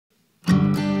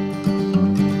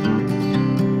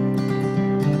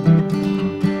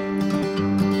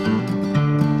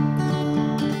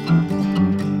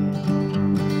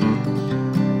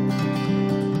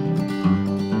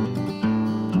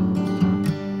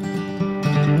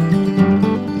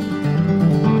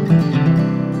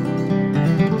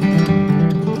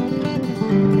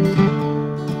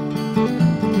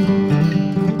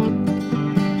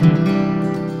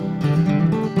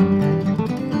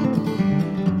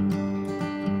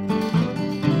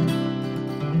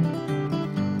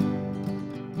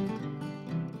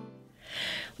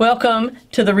Welcome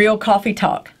to the Real Coffee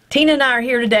Talk. Tina and I are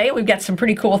here today. We've got some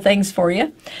pretty cool things for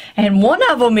you. And one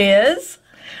of them is...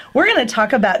 we're going to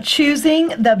talk about choosing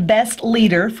the best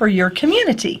leader for your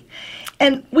community.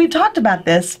 And we've talked about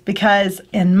this because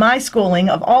in my schooling,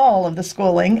 of all of the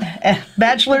schooling,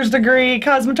 bachelor's degree,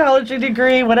 cosmetology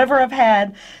degree, whatever I've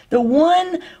had, the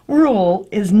one rule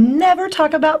is never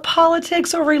talk about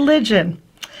politics or religion.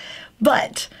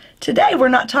 But today we're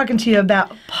not talking to you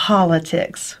about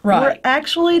politics. Right. We're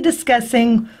actually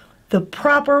discussing the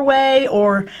proper way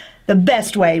or the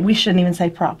best way. We shouldn't even say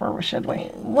proper, should we?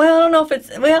 Well, I don't know if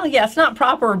it's... well, yeah, it's not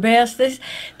proper or best.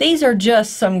 These are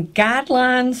just some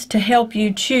guidelines to help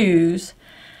you choose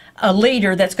a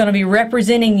leader that's going to be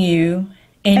representing you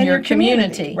in your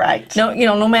community. Right. No,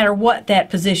 no matter what that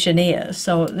position is.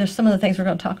 So there's some of the things we're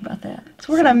going to talk about that.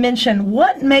 So we're going to mention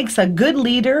what makes a good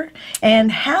leader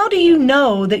and how do you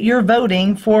know that you're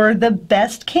voting for the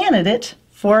best candidate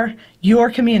for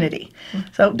your community.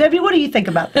 So, Debbie, what do you think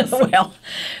about this? Well,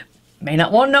 may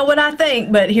not want to know what I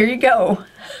think, but here you go.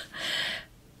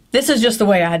 This is just the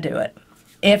way I do it.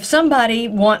 If somebody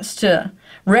wants to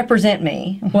represent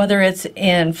me, whether it's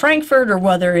in Frankfurt or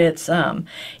whether it's in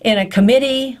a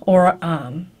committee or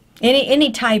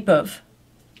any type of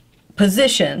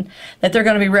position that they're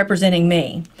going to be representing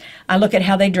me, I look at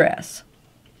how they dress.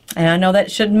 And I know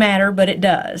that shouldn't matter, but it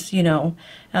does, you know.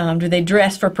 Do they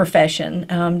dress for profession?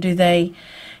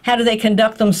 How do they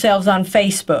conduct themselves on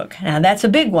Facebook? Now, that's a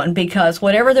big one because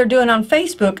whatever they're doing on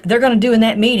Facebook, they're going to do in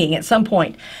that meeting at some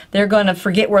point. They're going to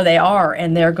forget where they are,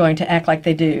 and they're going to act like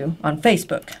they do on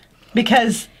Facebook.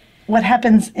 Because what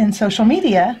happens in social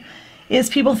media is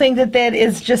people think that that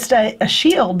is just a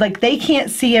shield. Like, they can't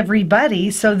see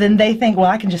everybody, so then they think,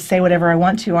 well, I can just say whatever I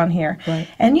want to on here. Right.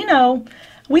 And, you know,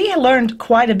 we learned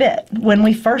quite a bit when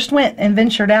we first went and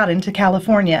ventured out into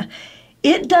California.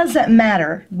 It doesn't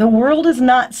matter. The world is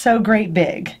not so great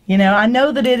big. You know, I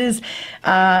know that it is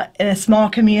in a small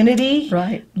community.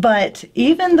 Right. But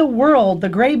even the world, the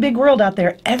great big world out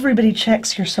there, everybody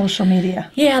checks your social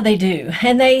media. Yeah, they do.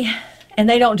 And they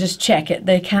don't just check it.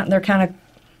 They're kind of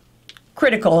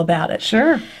critical about it.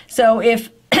 Sure. So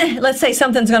if, let's say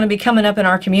something's going to be coming up in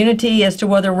our community as to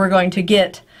whether we're going to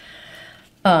get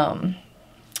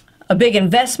a big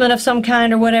investment of some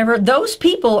kind or whatever, those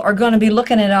people are going to be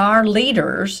looking at our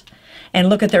leaders and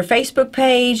look at their Facebook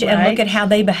page and look at how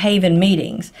they behave in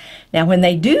meetings. Now, when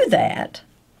they do that,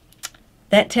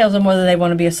 that tells them whether they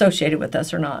want to be associated with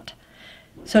us or not.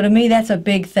 So to me, that's a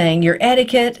big thing. Your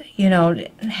etiquette, you know,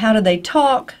 how do they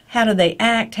talk? How do they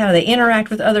act? How do they interact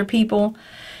with other people?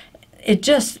 It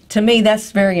just, to me,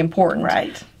 that's very important.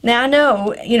 Right. Now, I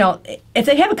know, you know, if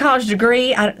they have a college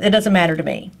degree, it doesn't matter to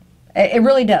me. It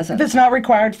really doesn't. If it's not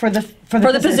required for the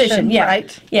position, yeah.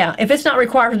 Right. Yeah, if it's not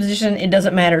required for the position, it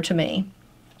doesn't matter to me.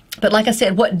 But like I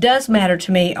said, what does matter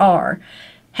to me are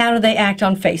how do they act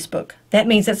on Facebook. That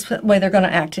means that's the way they're going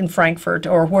to act in Frankfurt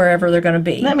or wherever they're going to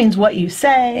be. That means what you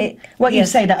say, what you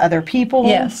say to other people.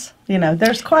 Yes. You know,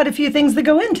 there's quite a few things that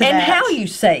go into that. And how you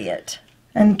say it.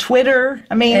 And Twitter,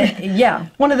 I mean, yeah.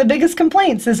 One of the biggest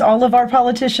complaints is all of our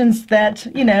politicians that,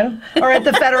 you know, are at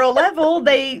the federal level,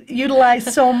 they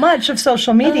utilize so much of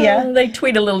social media. They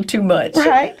tweet a little too much.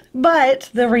 Right. But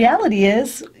the reality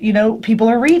is, you know, people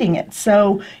are reading it.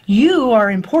 So you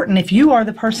are important if you are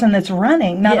the person that's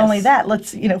running. Not only that,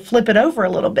 let's, you know, flip it over a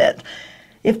little bit.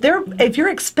 If you're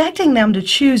expecting them to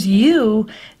choose you,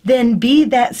 then be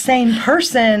that same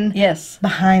person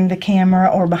behind the camera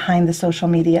or behind the social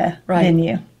media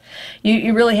venue.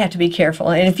 You really have to be careful.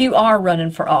 And if you are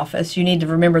running for office, you need to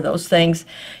remember those things.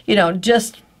 You know,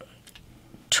 just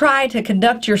try to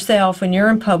conduct yourself when you're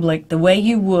in public the way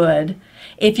you would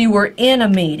if you were in a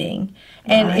meeting.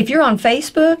 And if you're on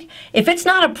Facebook, if it's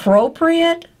not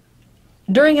appropriate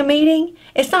during a meeting,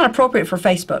 it's not appropriate for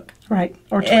Facebook. Right.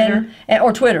 Or Twitter.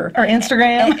 Or Twitter. Or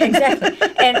Instagram. Exactly.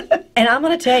 And I'm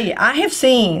going to tell you, I have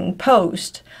seen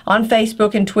posts on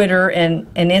Facebook and Twitter and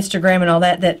Instagram and all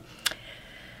that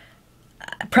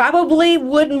probably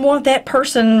wouldn't want that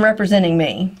person representing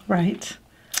me. Right.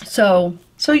 So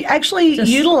you actually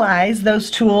utilize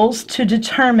those tools to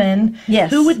determine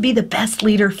who would be the best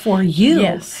leader for you.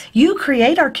 Yes. You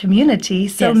create our community,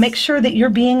 so make sure that you're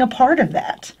being a part of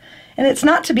that. And it's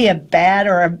not to be a bad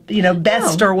or a, you know,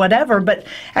 best or whatever, but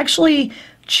actually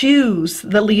choose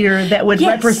the leader that would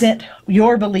represent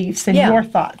your beliefs and your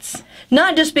thoughts.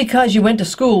 Not just because you went to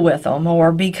school with them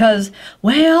or because,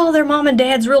 well, their mom and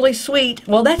dad's really sweet.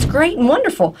 Well, that's great and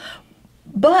wonderful.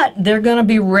 But they're going to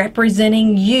be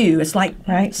representing you. It's like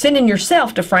sending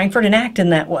yourself to Frankfurt and acting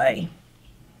that way.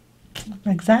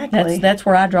 Exactly. That's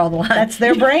where I draw the line. That's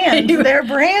their brand. Their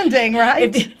branding,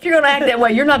 right? If you're going to act that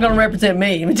way, you're not going to represent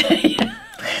me. Let me tell you.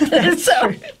 That's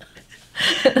true.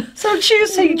 So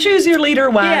choose your leader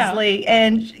wisely,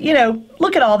 and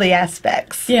look at all the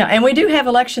aspects. Yeah, and we do have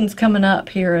elections coming up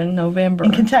here in November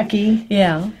In Kentucky,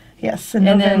 Yeah. yes, in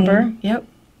November. Then, yep.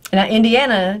 Now,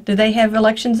 Indiana, do they have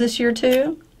elections this year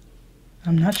too?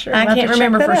 I'm not sure. I We'll have can't to check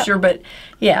remember that for out. sure, but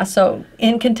yeah. So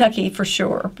in Kentucky for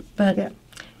sure, but Yeah.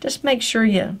 just make sure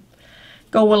you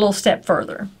go a little step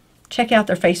further. Check out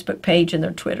their Facebook page and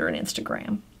their Twitter and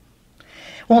Instagram.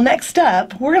 Well, next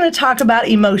up, we're going to talk about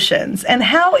emotions and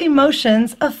how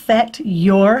emotions affect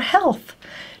your health.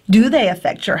 Do they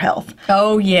affect your health?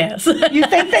 Oh yes. You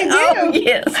think they do? Oh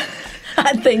yes.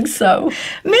 I think so.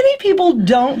 Many people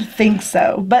don't think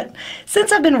so, but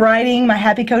since I've been writing my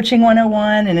Happy Coaching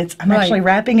 101, and I'm actually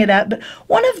wrapping it up, but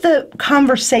one of the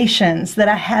conversations that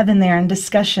I have in there and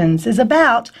discussions is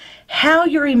about how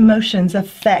your emotions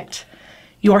affect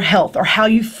your health, or how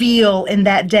you feel in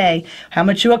that day, how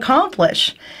much you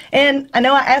accomplish. And I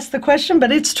know I asked the question,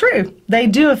 but it's true. They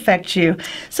do affect you.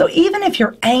 So even if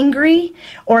you're angry,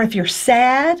 or if you're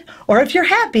sad, or if you're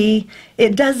happy,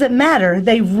 it doesn't matter.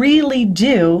 They really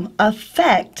do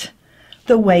affect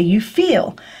the way you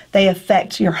feel. They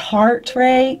affect your heart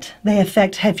rate. They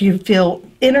affect if you feel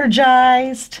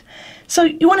energized. So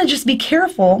you want to just be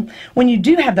careful when you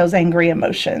do have those angry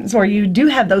emotions, or you do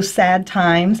have those sad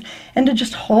times, and to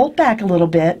just hold back a little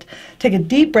bit, take a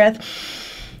deep breath,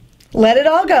 let it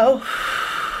all go,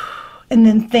 and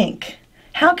then think,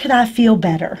 how can I feel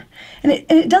better? And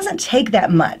it doesn't take that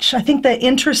much. I think the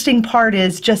interesting part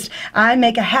is just I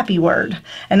make a happy word,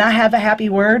 and I have a happy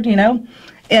word,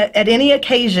 At any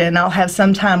occasion, I'll have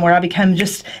some time where I become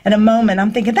just, in a moment,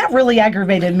 I'm thinking, that really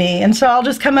aggravated me. And so I'll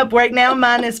just come up right now,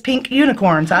 mine is pink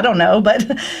unicorns. I don't know, but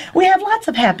we have lots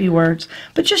of happy words.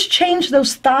 But just change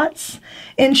those thoughts,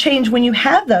 and change when you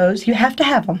have those, you have to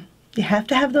have them. You have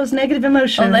to have those negative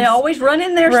emotions. Well, they always run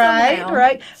in there somehow.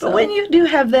 Right. So. But when you do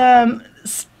have them,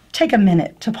 take a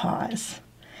minute to pause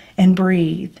and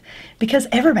breathe, because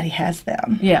everybody has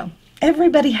them. Yeah.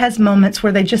 Everybody has moments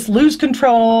where they just lose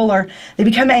control, or they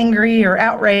become angry or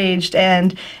outraged,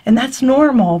 and that's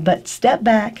normal. But step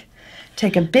back,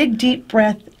 take a big deep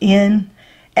breath in,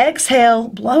 exhale,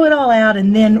 blow it all out,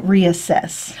 and then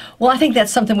reassess. Well, I think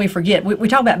that's something we forget. We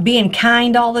talk about being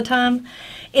kind all the time.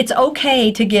 It's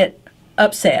okay to get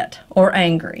upset or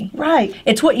angry. Right.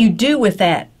 It's what you do with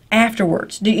that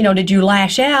afterwards. Did you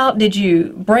lash out? Did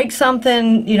you break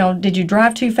something? Did you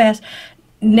drive too fast?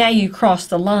 Now you cross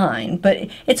the line, but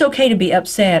it's okay to be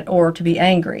upset or to be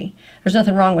angry. There's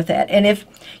nothing wrong with that. And if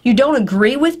you don't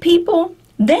agree with people,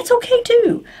 that's okay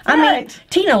too. I mean,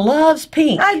 Tina loves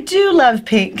pink. I do love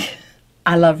pink.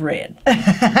 I love red.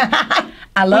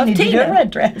 I love You need to Tina. do a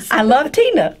red dress. I love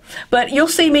Tina. But you'll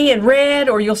see me in red,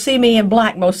 or you'll see me in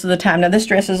black most of the time. Now this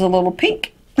dress is a little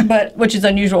pink, which is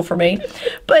unusual for me.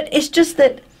 But it's just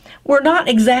that we're not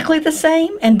exactly the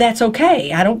same, and that's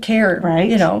okay. I don't care,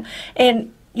 Right.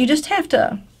 And you just have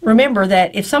to remember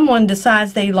that if someone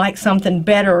decides they like something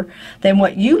better than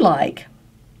what you like,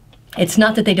 it's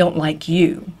not that they don't like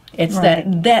you. It's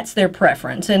that's their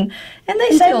preference, and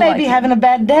they still may like be it. having a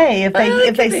bad day if It they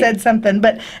could be. said something,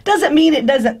 but doesn't mean it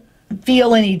doesn't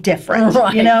feel any different.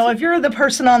 Right. If you're the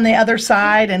person on the other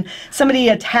side and somebody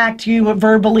attacked you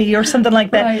verbally or something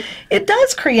like that, Right. it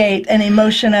does create an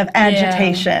emotion of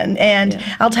agitation. And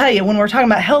I'll tell you, when we're talking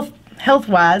about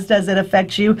health-wise, does it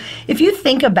affect you? If you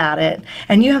think about it,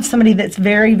 and you have somebody that's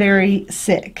very, very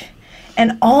sick,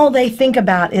 and all they think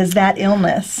about is that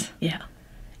illness, Yeah.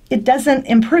 it doesn't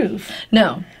improve.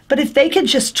 No. But if they could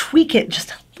just tweak it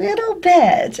just a little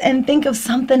bit and think of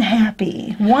something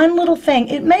happy, one little thing,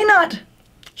 it may not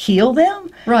heal them,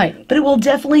 Right. but it will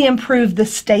definitely improve the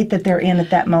state that they're in at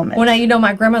that moment. Well, now,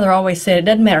 my grandmother always said it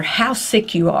doesn't matter how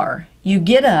sick you are. You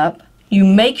get up, you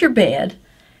make your bed,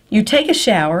 you take a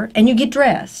shower, and you get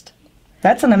dressed.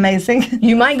 That's an amazing.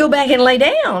 You might go back and lay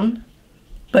down,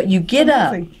 but you get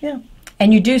up Yeah.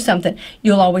 and you do something,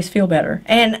 you'll always feel better.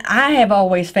 And I have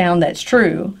always found that's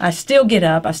true. I still get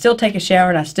up, I still take a shower,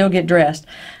 and I still get dressed.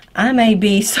 I may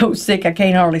be so sick I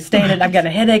can't hardly stand it. I've got a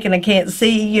headache and I can't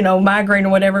see, migraine or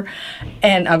whatever.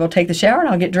 And I'll go take the shower and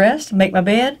I'll get dressed, make my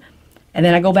bed, and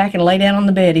then I go back and lay down on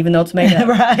the bed even though it's made up.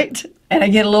 Right. And I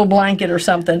get a little blanket or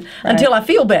something until I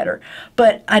feel better.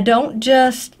 But I don't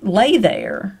just lay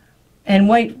there and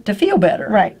wait to feel better.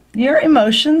 Right. Your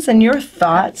emotions and your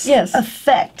thoughts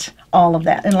affect all of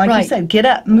that. And like you said, get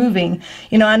up, moving.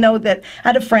 I know that I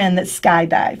had a friend that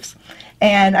skydives.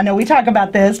 And I know we talk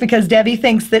about this because Debbie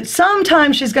thinks that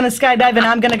sometimes she's going to skydive and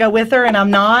I'm going to go with her, and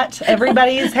I'm not.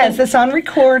 Everybody has this on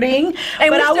recording. And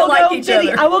but we still like each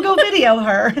other. I will go video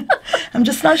her. I'm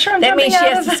just not sure I'm that jumping means she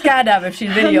out has of to skydive if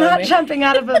she's videoing I'm not me. jumping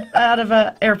out of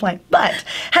a airplane. But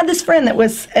had this friend that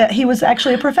was he was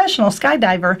actually a professional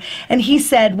skydiver, and he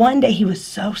said one day he was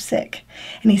so sick,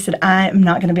 and he said, I'm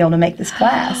not going to be able to make this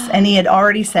class. And he had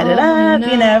already set it up,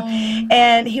 you know,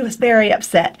 and he was very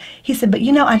upset. He said, but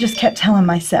you know, I just kept telling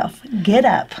myself, get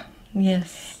up.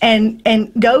 Yes.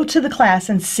 And go to the class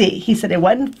and see. He said it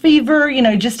wasn't fever, you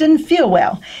know, just didn't feel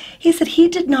well. He said he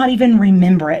did not even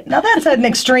remember it. Now that's an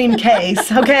extreme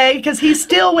case, okay? Because he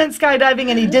still went skydiving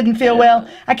and he didn't feel well.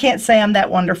 I can't say I'm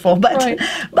that wonderful,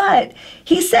 but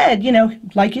he said, you know,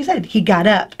 like you said, he got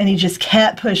up and he just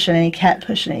kept pushing and he kept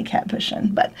pushing and he kept pushing.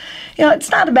 But you know,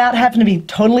 it's not about having to be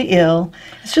totally ill.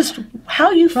 It's just how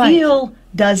you feel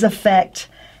does affect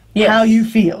how you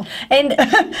feel. And,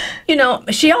 you know,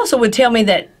 she also would tell me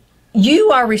that you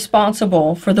are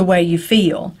responsible for the way you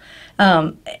feel.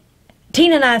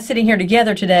 Tina and I sitting here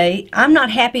together today, I'm not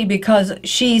happy because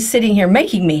she's sitting here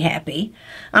making me happy.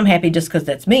 I'm happy just because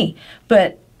that's me.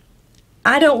 But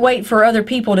I don't wait for other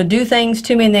people to do things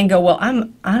to me and then go, well,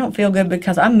 I don't feel good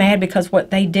because I'm mad because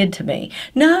what they did to me.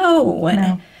 No.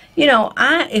 You know,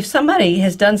 if somebody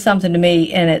has done something to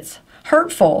me and it's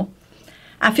hurtful,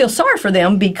 I feel sorry for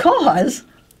them because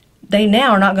they now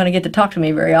are not going to get to talk to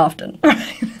me very often.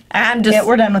 I'm just,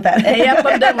 we're done with that. Yep,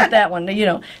 I'm done with that one, you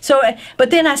know. So, but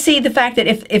then I see the fact that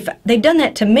if they've done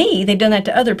that to me, they've done that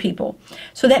to other people.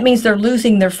 So that means they're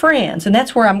losing their friends. And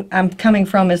that's where I'm coming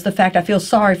from, is the fact I feel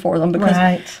sorry for them because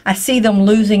I see them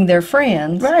losing their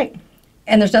friends. Right.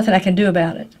 And there's nothing I can do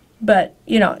about it. But,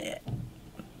 you know,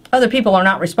 other people are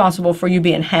not responsible for you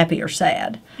being happy or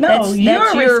sad. No, you're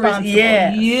responsible.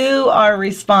 Yes. You are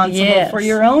responsible for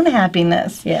your own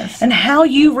happiness. Yes. And how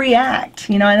you react.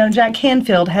 You know, I know Jack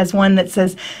Canfield has one that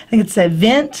says, I think it's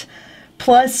event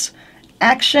plus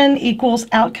action equals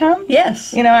outcome.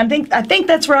 Yes. You know, I think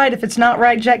that's right. If it's not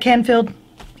right, Jack Canfield,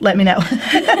 let me know.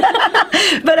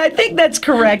 But I think that's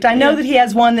correct. I know that he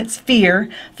has one that's fear,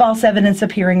 false evidence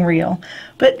appearing real.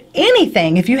 But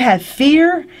anything, if you have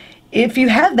fear, if you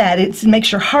have that, it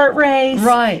makes your heart race.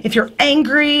 Right. If you're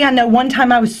angry, I know one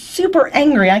time I was super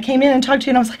angry. I came in and talked to you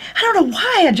and I was like, I don't know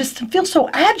why, I just feel so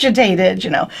agitated, you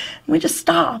know. We just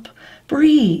stop,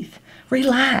 breathe,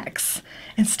 relax,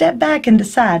 and step back and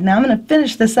decide. Now I'm going to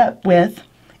finish this up with,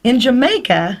 in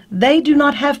Jamaica, they do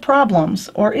not have problems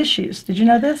or issues. Did you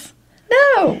know this?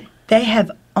 No. They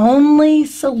have only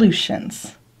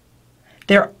solutions.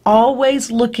 They're always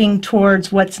looking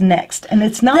towards what's next. And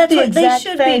it's not the exact they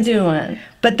should be doing.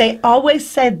 But they always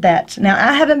said that. Now,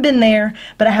 I haven't been there,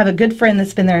 but I have a good friend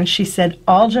that's been there, and she said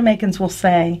all Jamaicans will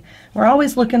say, we're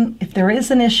always looking, if there is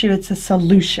an issue, it's a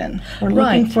solution. We're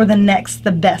looking for the next,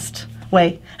 the best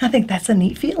way. I think that's a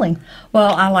neat feeling.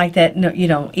 Well, I like that, you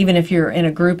know, even if you're in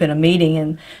a group, in a meeting,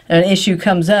 and an issue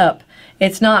comes up,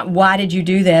 it's not, why did you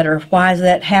do that, or why is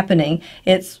that happening?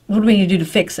 It's, what do we need to do to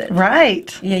fix it?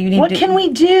 Right. Yeah, you need what can we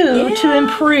do to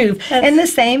improve? And the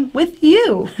same with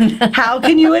you. How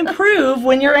can you improve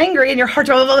when you're angry and your heart's,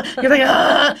 you're like,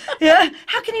 yeah.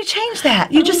 How can you change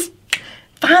that? You just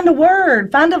find a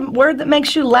word that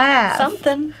makes you laugh.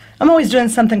 Something. I'm always doing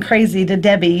something crazy to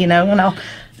Debbie, you know, and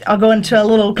I'll go into a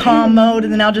little calm mode,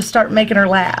 and then I'll just start making her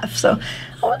laugh. So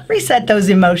I'll reset those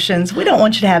emotions. We don't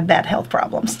want you to have bad health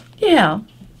problems. Yeah.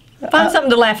 Find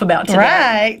something to laugh about today.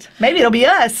 Right. Maybe it'll be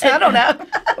us. I don't know.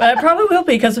 Well, it probably will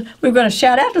be, because we're going to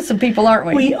shout out to some people, aren't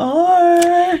we? We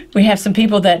are. We have some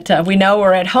people that we know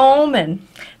are at home and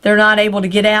they're not able to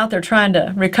get out. They're trying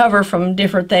to recover from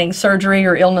different things, surgery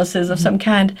or illnesses of some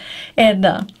kind. And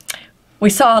I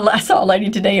saw a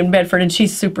lady today in Bedford, and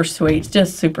she's super sweet,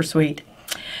 just super sweet.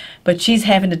 But she's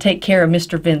having to take care of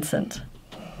Mr. Vincent.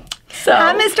 So,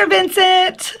 hi, Mr.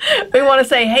 Vincent. We want to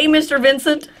say, hey, Mr.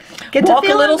 Vincent, walk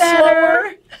a little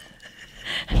slower,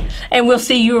 and we'll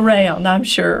see you around, I'm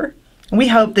sure. We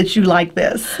hope that you like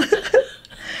this.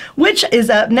 Which is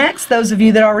up next. Those of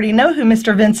you that already know who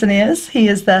Mr. Vincent is, he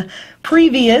is the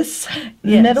previous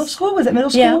middle school, was it middle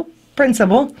school?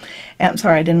 Principal. I'm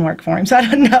sorry, I didn't work for him, so I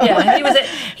don't know. Yeah,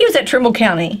 he was at Trimble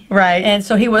County. Right. And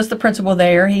so he was the principal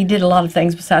there. He did a lot of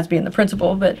things besides being the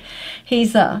principal, but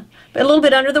he's a little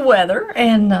bit under the weather.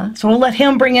 And so we'll let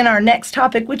him bring in our next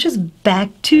topic, which is back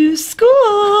to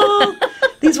school.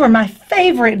 These were my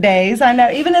favorite days. I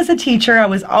know, even as a teacher, I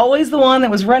was always the one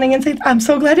that was running and saying, I'm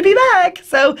so glad to be back.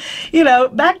 So,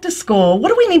 back to school. What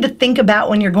do we need to think about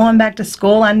when you're going back to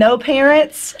school? I know,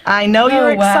 parents, I know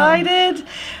you're excited,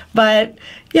 but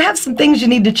you have some things you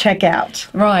need to check out.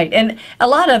 Right, and a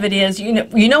lot of it is, you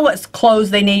know what clothes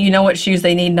they need, you know what shoes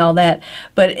they need and all that,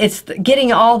 but it's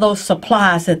getting all those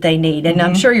supplies that they need, and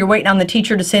I'm sure you're waiting on the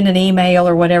teacher to send an email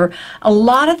or whatever. A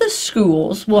lot of the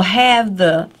schools will have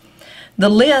the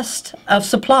list of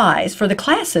supplies for the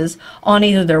classes on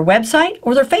either their website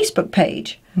or their Facebook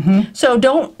page. So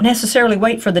don't necessarily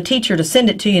wait for the teacher to send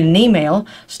it to you in an email.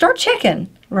 Start checking.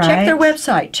 Right. Check their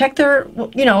website, check their,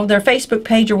 their Facebook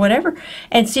page or whatever,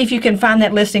 and see if you can find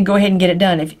that list and go ahead and get it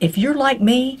done. If you're like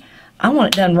me, I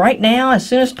want it done right now as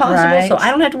soon as possible, so I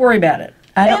don't have to worry about it.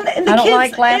 I don't kids,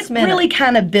 like last minute. It really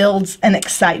kind of builds an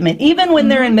excitement. Even when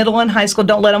they're in middle and high school,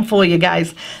 don't let them fool you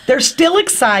guys. They're still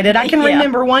excited. I can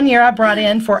remember one year I brought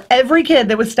in for every kid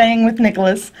that was staying with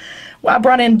Nicholas, I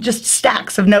brought in just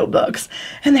stacks of notebooks.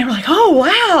 And they were like, oh,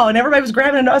 wow. And everybody was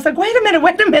grabbing it. I was like, wait a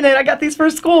minute. I got these for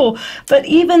school. But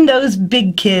even those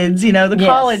big kids, the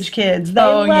college kids, they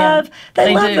love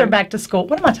their back to school.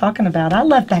 What am I talking about? I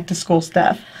love back to school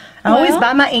stuff. I always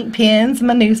buy my ink pens,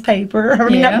 my newspaper,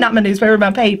 not my newspaper,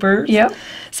 my papers.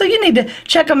 So you need to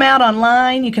check them out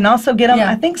online. You can also get them.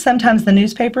 I think sometimes the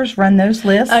newspapers run those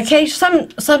lists. Okay,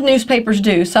 some newspapers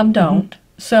do, some don't.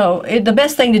 So the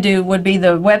best thing to do would be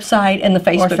the website and the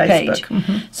Facebook page.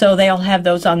 So they'll have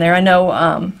those on there. I know.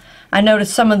 I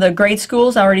noticed some of the grade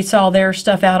schools. I already saw their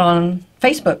stuff out on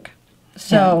Facebook.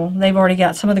 So they've already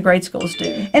got, some of the grade schools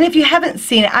do. And if you haven't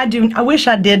seen it, I wish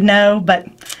I did know, but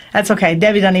that's okay.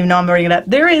 Debbie doesn't even know I'm bringing it up.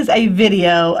 There is a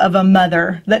video of a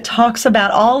mother that talks about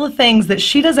all the things that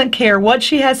she doesn't care what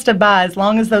she has to buy as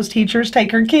long as those teachers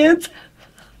take her kids.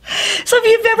 So if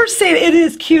you've ever seen it, it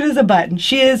is cute as a button.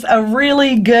 She is a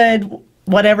really good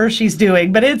whatever she's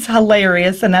doing, but it's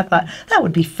hilarious, and I thought that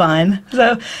would be fun.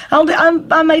 So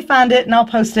I may find it and I'll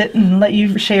post it and let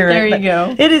you share it. There you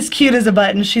go. It is cute as a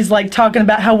button. She's like talking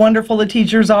about how wonderful the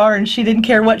teachers are, and she didn't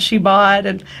care what she bought,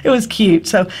 and it was cute.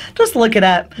 So just look it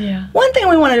up. One thing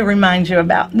we wanted to remind you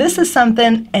about, this is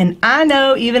something, and I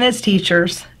know even as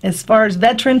teachers, as far as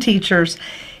veteran teachers,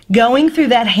 going through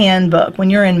that handbook when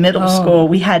you're in middle school,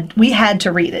 we had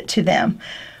to read it to them.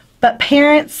 But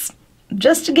parents,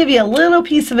 just to give you a little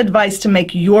piece of advice to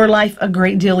make your life a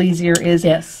great deal easier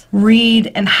is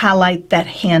read and highlight that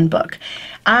handbook.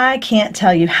 I can't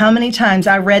tell you how many times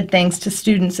I read things to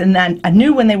students, and then I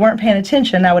knew when they weren't paying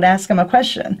attention, I would ask them a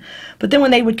question. But then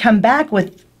when they would come back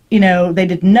with, they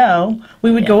didn't know,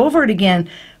 we would go over it again.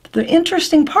 The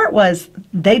interesting part was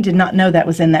they did not know that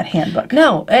was in that handbook.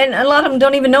 No, and a lot of them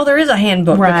don't even know there is a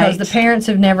handbook because the parents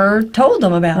have never told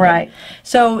them about it.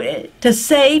 So to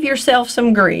save yourself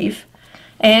some grief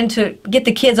and to get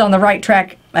the kids on the right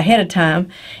track ahead of time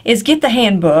is get the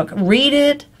handbook, read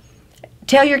it,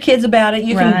 tell your kids about it.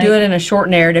 You can do it in a short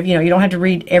narrative. You don't have to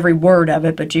read every word of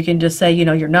it, but you can just say,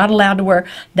 you're not allowed to wear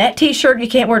that T-shirt. You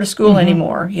can't wear to school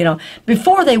anymore.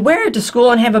 Before they wear it to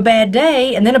school and have a bad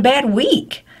day and then a bad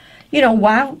week.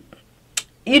 Why?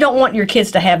 You don't want your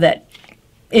kids to have that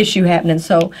issue happening.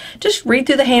 So just read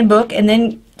through the handbook and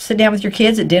then sit down with your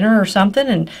kids at dinner or something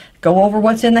and go over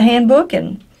what's in the handbook.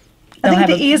 And I think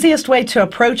the easiest way to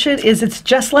approach it is it's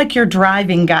just like your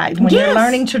driving guide when you're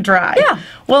learning to drive.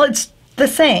 Well, it's the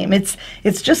same. It's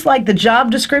just like the job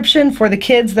description for the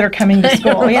kids that are coming to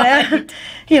school.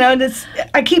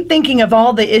 I keep thinking of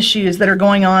all the issues that are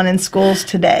going on in schools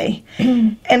today.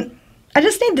 And I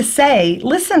just need to say,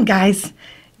 listen, guys,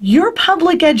 your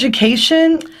public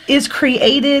education is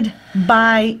created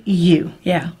by you.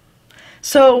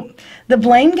 So the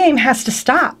blame game has to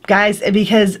stop, guys,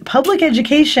 because public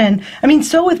education,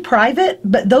 so with private,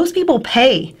 but those people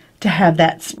pay to have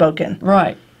that spoken.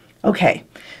 Okay.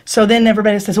 So then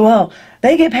everybody says, well,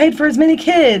 they get paid for as many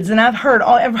kids, and I've heard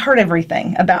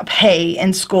everything about pay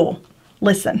in school.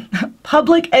 Listen,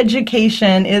 public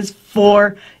education is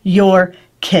for your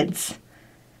kids.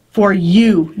 For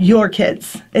you, your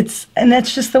kids. And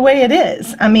that's just the way it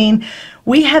is.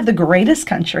 We have the greatest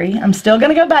country. I'm still going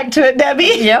to go back to it,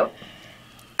 Debbie.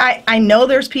 I know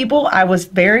there's people, I was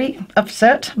very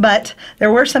upset, but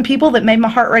there were some people that made my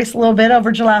heart race a little bit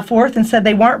over July 4th and said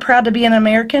they weren't proud to be an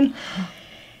American.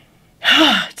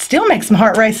 It still makes my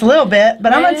heart race a little bit,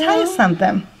 but I'm going to tell you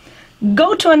something.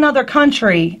 Go to another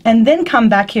country and then come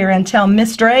back here and tell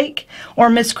Miss Drake or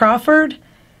Miss Crawford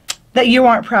that you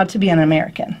aren't proud to be an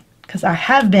American. Because I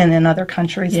have been in other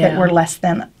countries that were less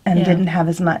than and didn't have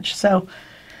as much. So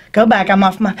go back. I'm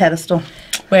off my pedestal.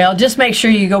 Well, just make sure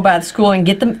you go by the school and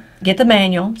get get the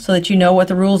manual so that you know what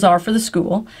the rules are for the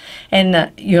school,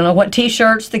 and you know what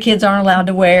T-shirts the kids aren't allowed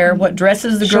to wear, what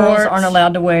dresses the girls Shorts. aren't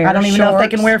allowed to wear. I don't even know if they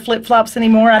can wear flip-flops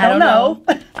anymore. I don't know.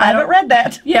 I haven't read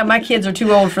that. Yeah, my kids are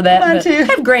too old for that. Mine but too. I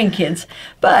have grandkids.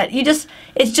 But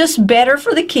it's just better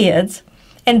for the kids.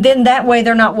 And then that way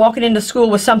they're not walking into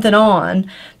school with something on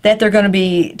that they're going to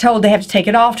be told they have to take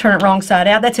it off, turn it wrong side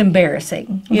out. That's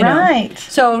embarrassing. You know? Right.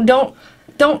 So don't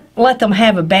let them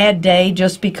have a bad day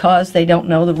just because they don't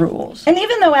know the rules. And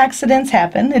even though accidents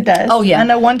happen, it does. Oh, yeah. I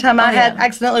know one time I had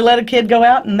accidentally let a kid go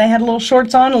out and they had little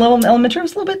shorts on, a little elementary. It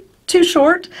was a little bit too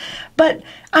short. But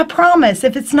I promise,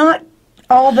 if it's not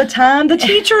all the time, the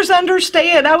teachers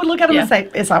understand. I would look at them and say,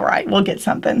 it's all right, we'll get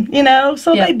something, you know?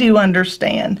 So they do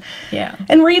understand. Yeah.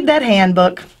 And read that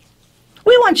handbook.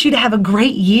 We want you to have a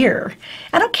great year.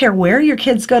 I don't care where your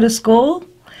kids go to school.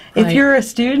 If you're a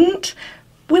student,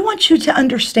 we want you to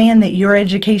understand that your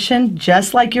education,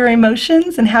 just like your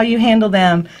emotions and how you handle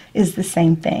them, is the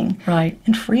same thing. Right.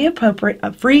 And free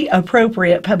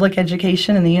appropriate public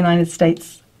education in the United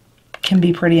States can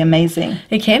be pretty amazing.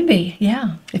 It can be,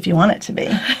 yeah. If you want it to be.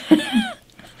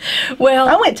 Well,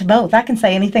 I went to both. I can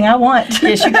say anything I want.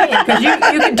 yes, you can, because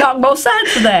you can talk both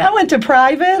sides of that. I went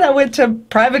to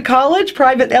private college,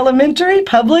 private elementary,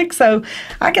 public, so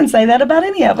I can say that about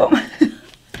any of them.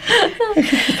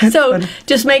 So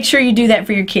just make sure you do that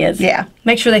for your kids. Yeah.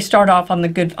 Make sure they start off on a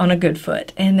good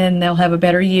foot, and then they'll have a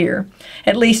better year.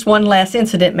 At least one less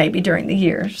incident maybe during the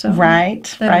year. So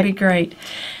that'd be great.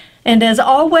 And as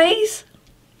always,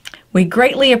 we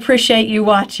greatly appreciate you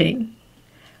watching.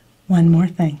 One more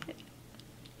thing.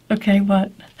 Okay,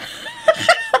 what?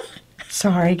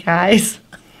 Sorry, guys.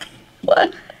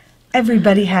 What?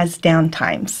 Everybody has down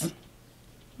times.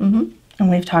 Mm-hmm. And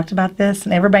we've talked about this,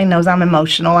 and everybody knows I'm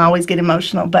emotional. I always get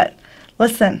emotional. But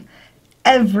listen,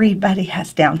 everybody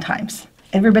has down times.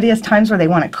 Everybody has times where they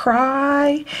want to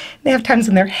cry. They have times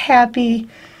when they're happy.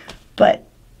 But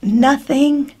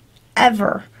nothing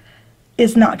ever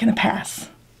is not going to pass.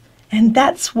 And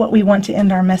that's what we want to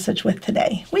end our message with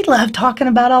today. We love talking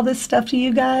about all this stuff to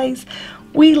you guys.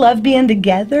 We love being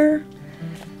together.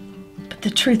 But the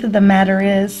truth of the matter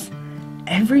is,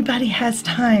 everybody has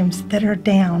times that are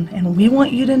down, and we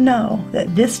want you to know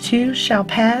that this too shall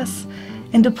pass,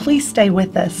 and to please stay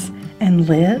with us and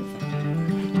live,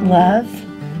 love,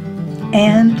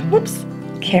 and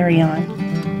carry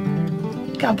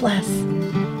on. God bless.